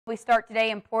We start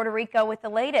today in Puerto Rico with the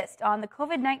latest on the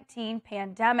COVID-19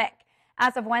 pandemic.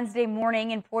 As of Wednesday morning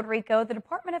in Puerto Rico, the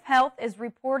Department of Health is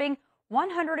reporting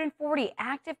 140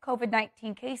 active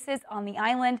COVID-19 cases on the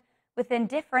island within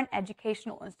different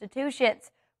educational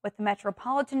institutions, with the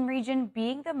metropolitan region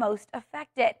being the most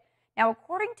affected. Now,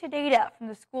 according to data from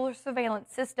the school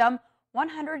surveillance system,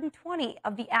 120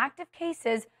 of the active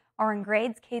cases are in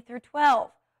grades K through 12,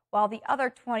 while the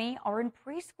other 20 are in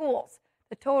preschools.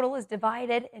 The total is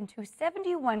divided into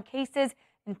 71 cases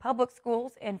in public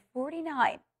schools and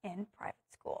 49 in private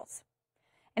schools.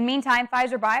 In the meantime,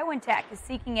 Pfizer-BioNTech is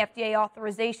seeking FDA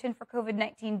authorization for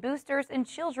COVID-19 boosters in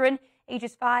children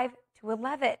ages 5 to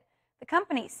 11. The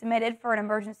company submitted for an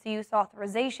emergency use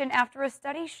authorization after a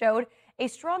study showed a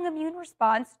strong immune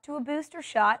response to a booster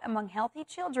shot among healthy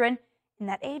children in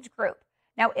that age group.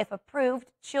 Now, if approved,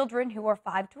 children who are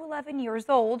 5 to 11 years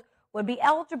old would be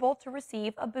eligible to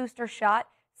receive a booster shot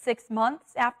 6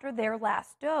 months after their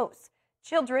last dose.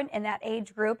 Children in that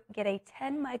age group get a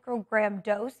 10 microgram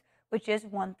dose, which is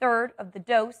 1/3 of the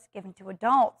dose given to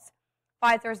adults.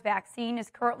 Pfizer's vaccine is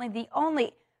currently the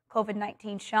only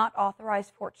COVID-19 shot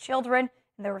authorized for children,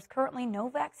 and there is currently no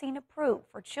vaccine approved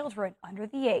for children under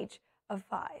the age of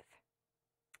 5.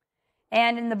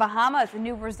 And in the Bahamas, a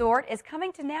new resort is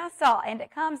coming to Nassau, and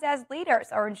it comes as leaders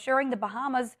are ensuring the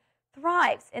Bahamas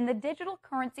thrives in the digital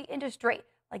currency industry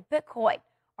like Bitcoin.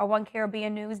 Our One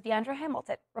Caribbean News' Deandra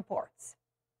Hamilton reports.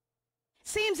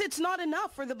 Seems it's not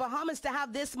enough for the Bahamas to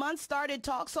have this month started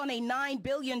talks on a $9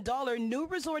 billion new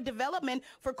resort development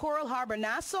for Coral Harbor,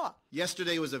 Nassau.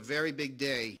 Yesterday was a very big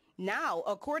day. Now,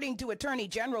 according to Attorney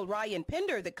General Ryan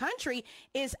Pinder, the country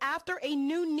is after a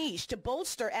new niche to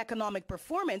bolster economic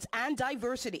performance and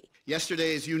diversity.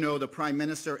 Yesterday, as you know, the Prime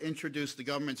Minister introduced the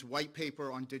government's white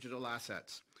paper on digital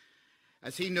assets.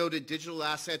 As he noted, digital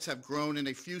assets have grown in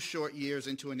a few short years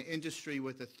into an industry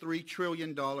with a $3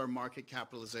 trillion market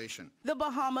capitalization. The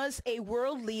Bahamas, a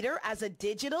world leader as a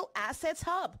digital assets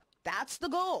hub. That's the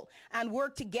goal. And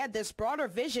work to get this broader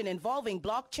vision involving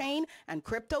blockchain and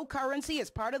cryptocurrency as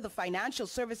part of the financial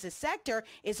services sector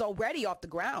is already off the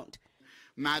ground.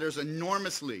 Matters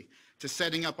enormously to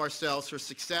setting up ourselves for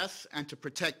success and to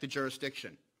protect the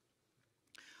jurisdiction.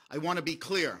 I want to be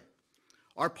clear.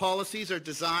 Our policies are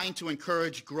designed to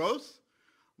encourage growth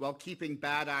while keeping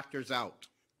bad actors out.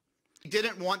 We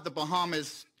didn't want the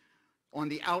Bahamas on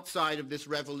the outside of this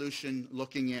revolution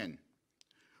looking in.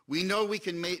 We know we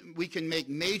can make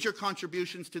major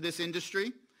contributions to this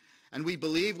industry, and we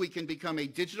believe we can become a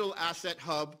digital asset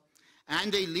hub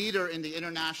and a leader in the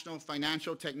international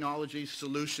financial technology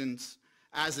solutions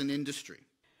as an industry.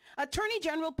 Attorney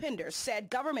General Pinder said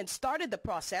government started the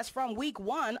process from week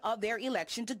 1 of their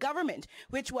election to government,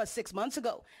 which was 6 months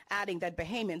ago, adding that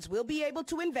Bahamians will be able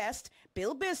to invest,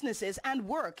 build businesses, and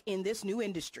work in this new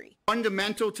industry.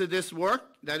 Fundamental to this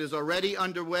work that is already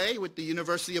underway with the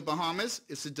University of Bahamas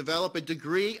is to develop a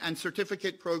degree and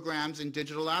certificate programs in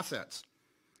digital assets.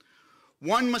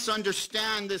 One must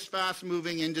understand this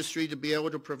fast-moving industry to be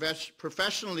able to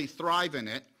professionally thrive in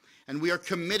it, and we are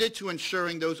committed to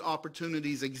ensuring those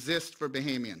opportunities exist for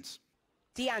Bahamians.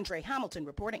 Deandra Hamilton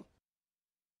reporting.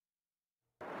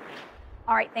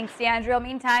 All right, thanks, Deandra.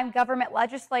 Meantime, government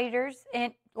legislatures,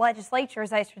 in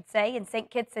St.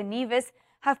 Kitts and Nevis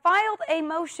have filed a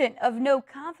motion of no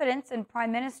confidence in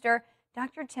Prime Minister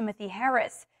Dr. Timothy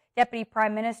Harris. Deputy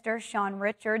Prime Minister Sean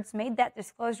Richards made that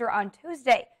disclosure on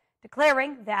Tuesday,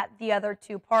 declaring that the other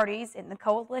two parties in the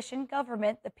coalition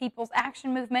government, the People's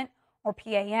Action Movement, or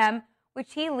PAM,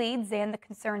 which he leads, and the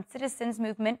Concerned Citizens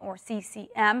Movement, or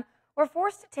CCM, were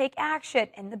forced to take action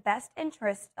in the best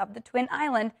interest of the Twin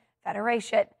Island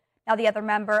Federation. Now, the other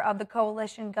member of the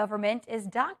coalition government is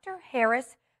Dr.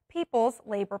 Harris' People's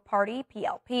Labor Party,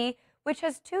 PLP, which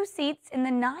has 2 seats in the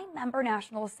 9-member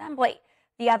National Assembly.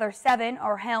 The other 7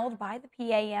 are held by the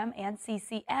PAM and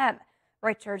CCM.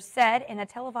 Richards said in a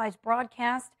televised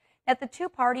broadcast that the two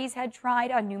parties had tried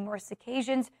on numerous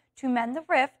occasions to mend the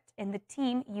rift in the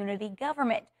team unity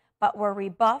government, but were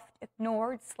rebuffed,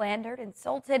 ignored, slandered,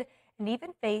 insulted, and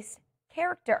even faced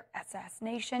character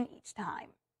assassination each time.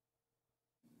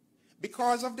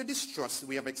 Because of the distrust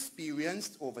we have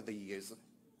experienced over the years,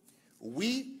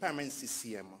 we, PAM and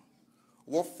CCM,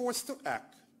 were forced to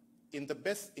act in the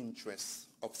best interests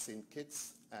of St.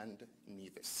 Kitts and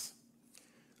Nevis.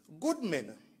 Good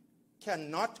men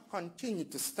cannot continue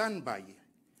to stand by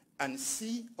and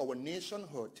see our nation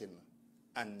hurting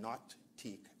and not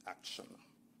take action.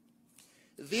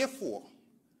 Therefore,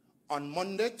 on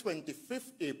Monday,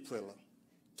 25th April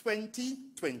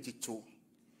 2022,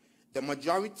 the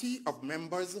majority of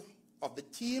members of the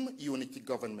Team Unity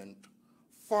government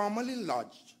formally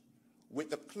lodged with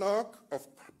the Clerk of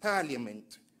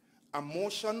Parliament a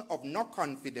motion of no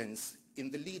confidence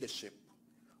in the leadership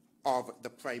of the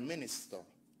Prime Minister,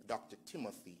 Dr.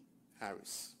 Timothy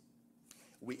Harris.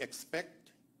 We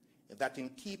expect that in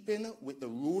keeping with the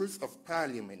rules of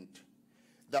Parliament,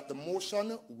 that the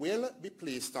motion will be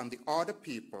placed on the order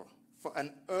paper for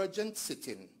an urgent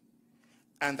sitting,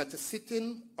 and that a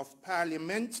sitting of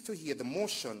Parliament to hear the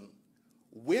motion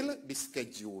will be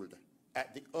scheduled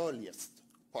at the earliest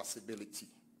possibility.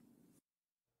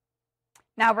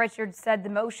 Now, Richards said the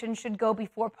motion should go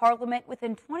before Parliament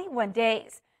within 21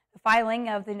 days. The filing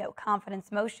of the no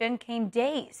confidence motion came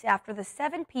days after the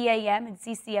 7 p.m. and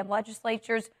CCM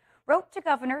legislatures wrote to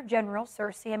Governor General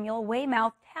Sir Samuel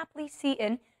Weymouth Tapley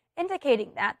Seton,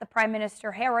 indicating that the Prime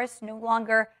Minister Harris no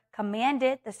longer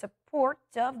commanded the support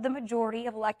of the majority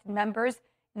of elected members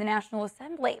in the National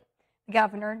Assembly. The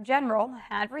Governor General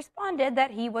had responded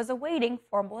that he was awaiting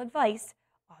formal advice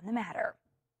on the matter.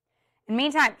 In the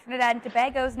meantime, Trinidad and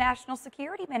Tobago's National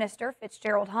Security Minister,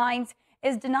 Fitzgerald Hines,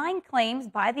 is denying claims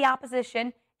by the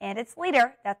opposition and its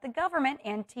leader that the government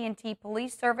and TNT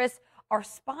Police Service are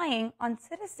spying on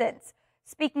citizens.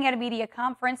 Speaking at a media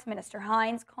conference, Minister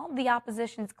Hines called the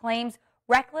opposition's claims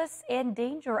reckless and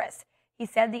dangerous. He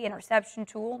said the interception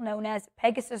tool known as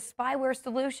Pegasus Spyware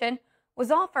Solution was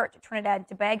offered to Trinidad and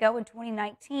Tobago in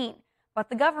 2019, but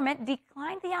the government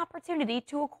declined the opportunity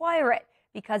to acquire it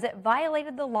because it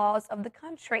violated the laws of the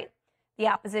country. The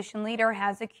opposition leader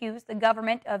has accused the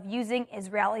government of using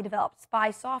Israeli-developed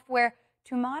spy software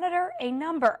to monitor a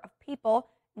number of people,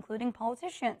 including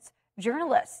politicians,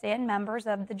 journalists, and members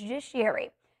of the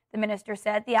judiciary. The minister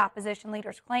said the opposition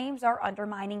leader's claims are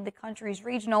undermining the country's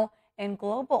regional and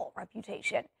global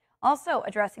reputation. Also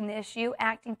addressing the issue,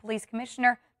 Acting Police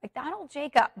Commissioner McDonald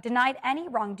Jacob denied any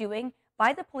wrongdoing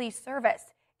by the police service,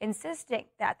 insisting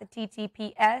that the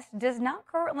TTPS does not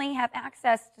currently have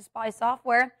access to spy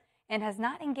software and has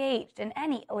not engaged in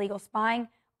any illegal spying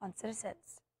on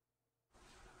citizens.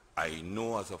 I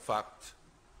know as a fact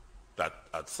that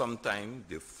at some time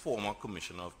the former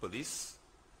Commissioner of Police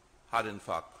had in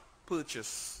fact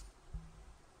purchased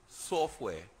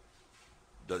software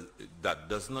that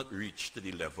does not reach to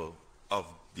the level of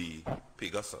the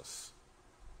Pegasus.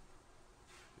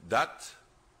 That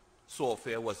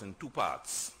software was in two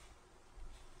parts.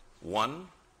 One,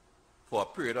 for a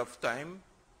period of time,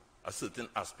 a certain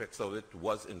aspects of it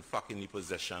was in fact in the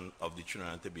possession of the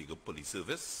Trinidad and Tobago Police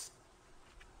Service,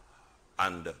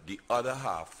 and the other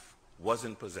half was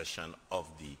in possession of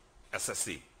the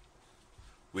SSA.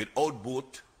 Without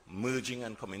both merging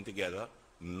and coming together,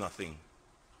 nothing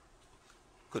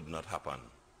could not happen.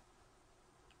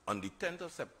 On the 10th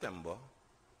of September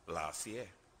last year,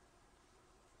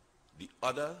 the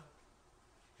other,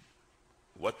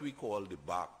 what we call the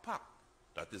Bark Pack,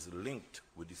 that is linked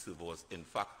with the server, was in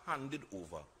fact handed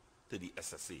over to the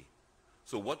SSA.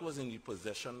 So what was in the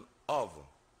possession of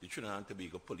the Trinidad and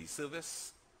Tobago Police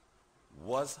Service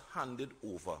was handed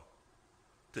over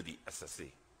to the SSA.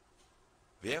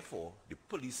 Therefore, the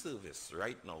police service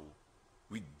right now,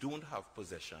 we don't have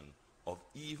possession of,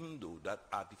 even though that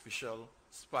artificial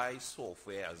spy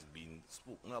software has been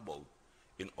spoken about,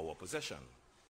 in our possession.